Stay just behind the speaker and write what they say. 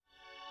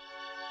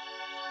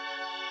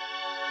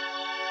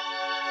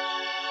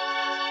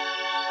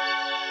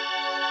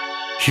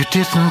You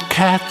didn't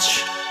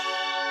catch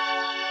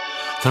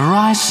the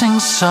rising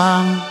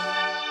sun,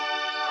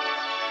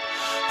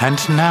 and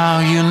now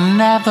you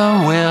never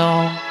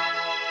will.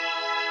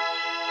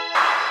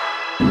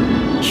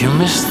 You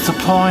missed the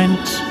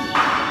point,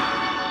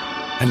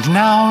 and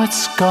now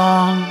it's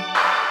gone,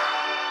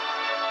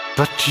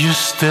 but you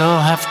still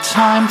have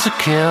time to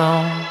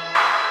kill.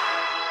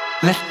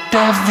 Let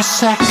every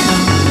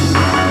second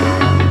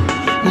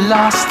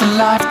last a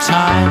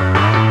lifetime,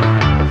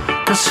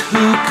 'cause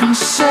who can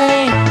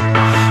say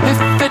if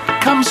it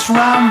comes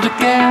round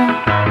again?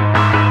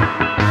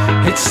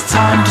 It's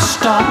time to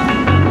stop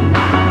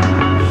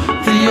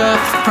the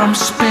earth from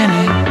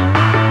spinning.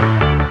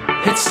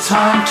 It's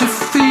time to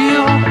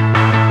feel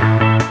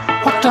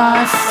what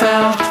I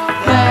felt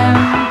then,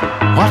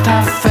 what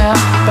I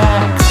felt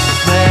back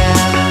then.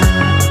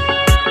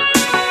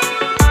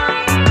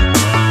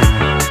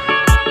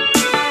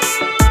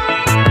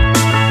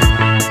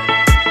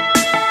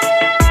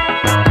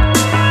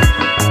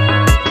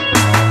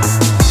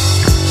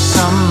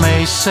 Some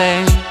may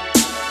say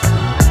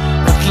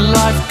that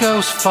life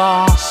goes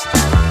fast,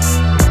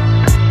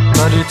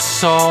 but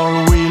it's all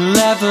we'll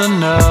ever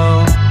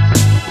know.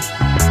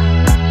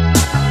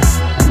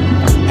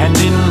 And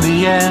in the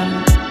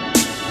end,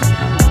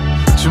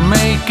 to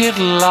make it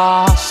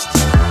last,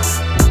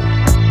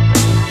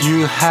 you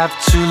have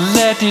to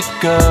let it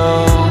go.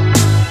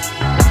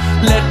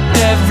 Let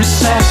every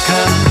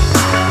second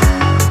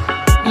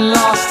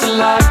last a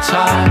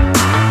lifetime,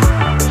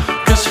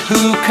 'cause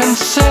who can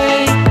say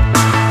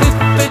if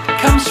it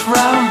comes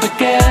round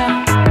again?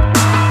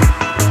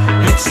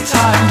 It's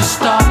time to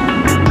stop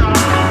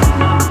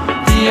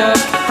the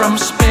earth from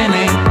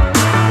spinning.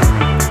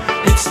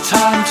 It's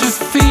time to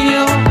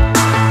feel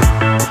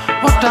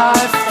what I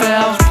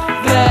felt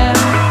then.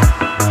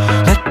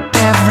 Let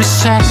every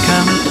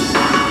second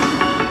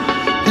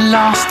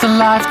last a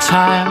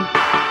lifetime,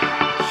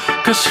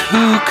 'cause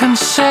who can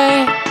say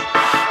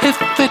if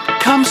it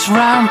comes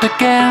round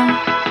again?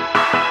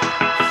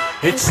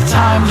 It's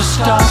time to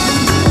stop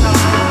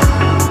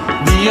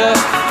the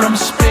earth from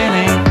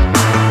spinning.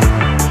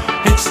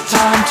 It's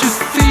time to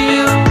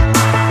feel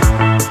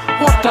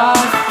what I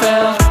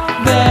felt